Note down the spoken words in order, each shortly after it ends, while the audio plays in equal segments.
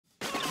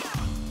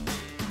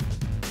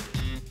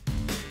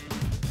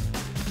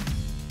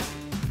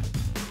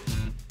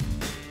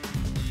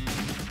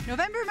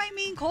November might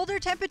mean colder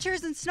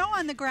temperatures and snow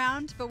on the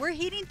ground, but we're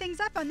heating things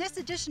up on this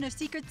edition of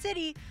Secret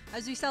City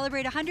as we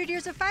celebrate 100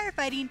 years of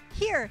firefighting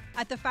here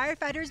at the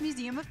Firefighters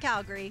Museum of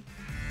Calgary.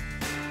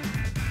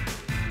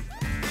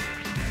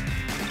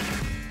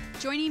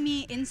 Joining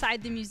me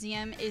inside the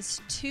museum is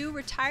two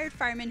retired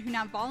firemen who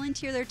now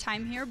volunteer their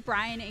time here,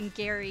 Brian and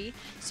Gary.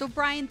 So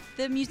Brian,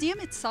 the museum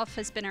itself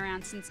has been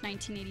around since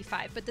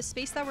 1985, but the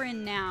space that we're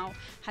in now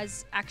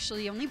has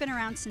actually only been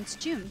around since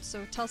June.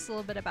 So tell us a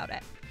little bit about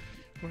it.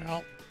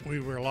 Well, we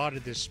were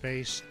allotted this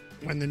space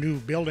when the new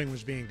building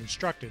was being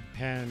constructed,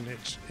 and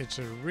it's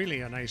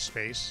really a nice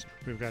space.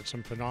 We've got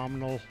some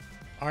phenomenal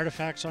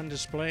artifacts on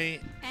display.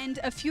 And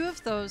a few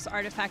of those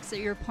artifacts that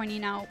you're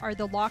pointing out are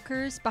the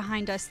lockers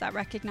behind us that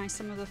recognize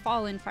some of the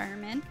fallen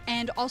firemen,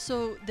 and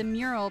also the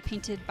mural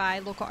painted by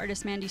local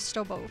artist Mandy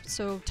Stobo.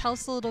 So tell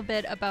us a little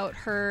bit about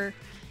her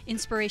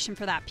inspiration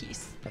for that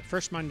piece. The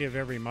first Monday of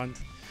every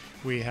month,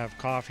 we have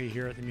coffee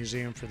here at the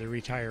museum for the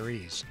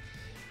retirees.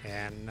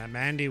 And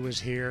Mandy was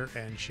here,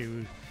 and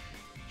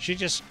she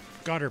just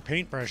got her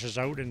paintbrushes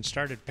out and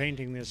started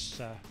painting this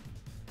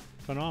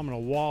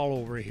phenomenal wall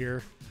over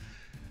here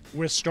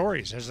with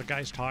stories, as the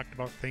guys talked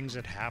about things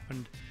that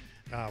happened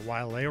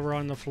while they were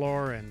on the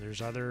floor, and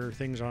there's other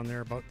things on there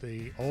about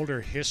the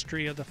older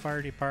history of the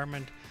fire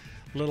department,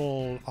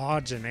 little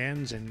odds and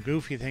ends and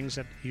goofy things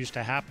that used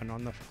to happen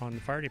on the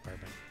fire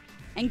department.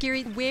 And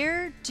Gary,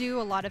 where do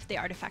a lot of the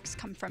artifacts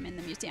come from in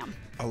the museum?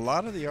 A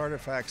lot of the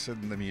artifacts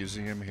in the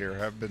museum here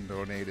have been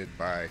donated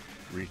by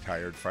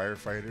retired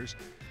firefighters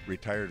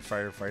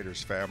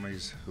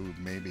families who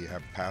maybe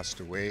have passed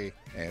away,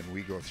 and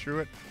we go through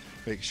it,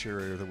 make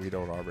sure that we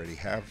don't already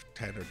have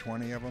 10 or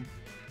 20 of them,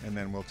 and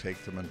then we'll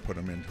take them and put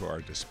them into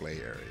our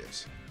display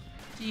areas.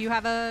 Do you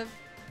have a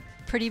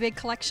pretty big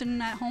collection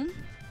at home?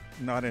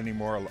 Not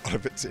anymore, a lot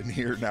of it's in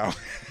here now.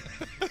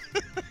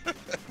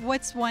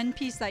 What's one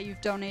piece that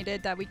you've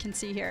donated that we can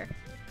see here?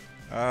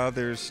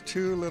 There's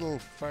two little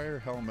fire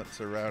helmets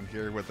around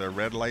here with a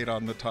red light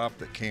on the top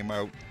that came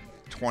out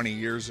 20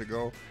 years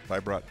ago. I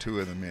brought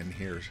two of them in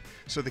here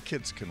so the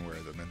kids can wear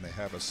them, and they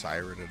have a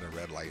siren and a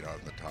red light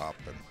on the top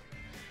and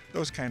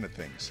those kind of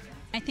things.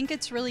 I think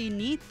it's really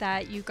neat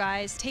that you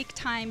guys take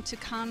time to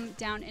come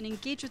down and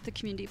engage with the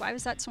community. Why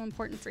was that so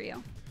important for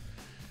you?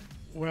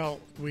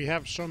 Well, we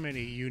have so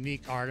many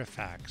unique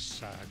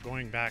artifacts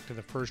going back to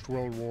the First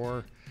World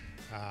War,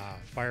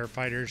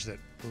 firefighters that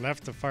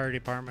left the fire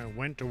department,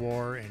 went to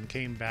war, and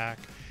came back.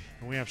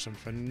 And we have some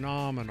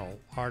phenomenal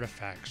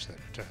artifacts that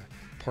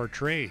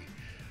portray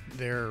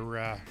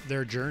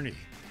their journey.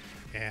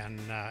 And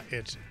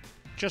it's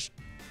just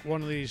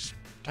one of these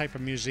type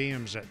of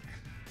museums that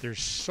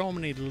there's so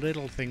many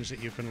little things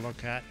that you can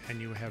look at,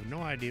 and you have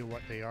no idea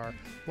what they are,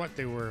 what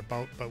they were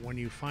about, but when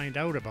you find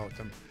out about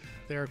them,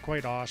 they're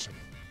quite awesome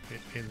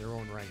in their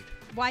own right.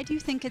 Why do you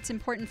think it's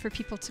important for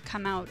people to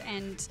come out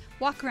and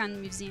walk around the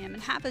museum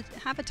and have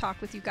a talk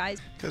with you guys?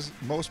 Because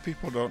most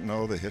people don't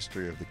know the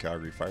history of the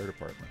Calgary Fire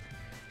Department.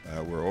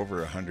 We're over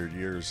 100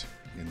 years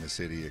in the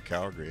city of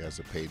Calgary as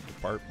a paid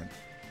department,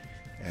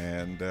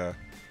 and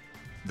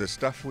the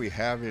stuff we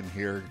have in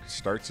here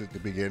starts at the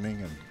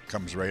beginning and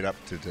comes right up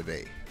to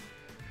today.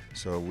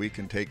 So we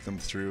can take them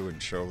through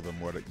and show them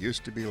what it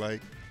used to be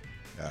like,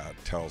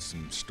 tell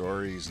some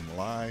stories and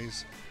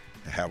lies,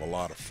 have a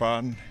lot of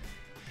fun,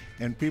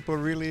 and people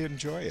really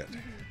enjoy it.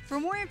 For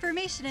more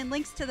information and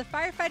links to the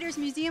Firefighters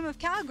Museum of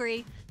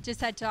Calgary,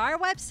 just head to our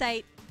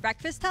website,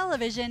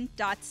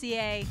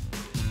 breakfasttelevision.ca.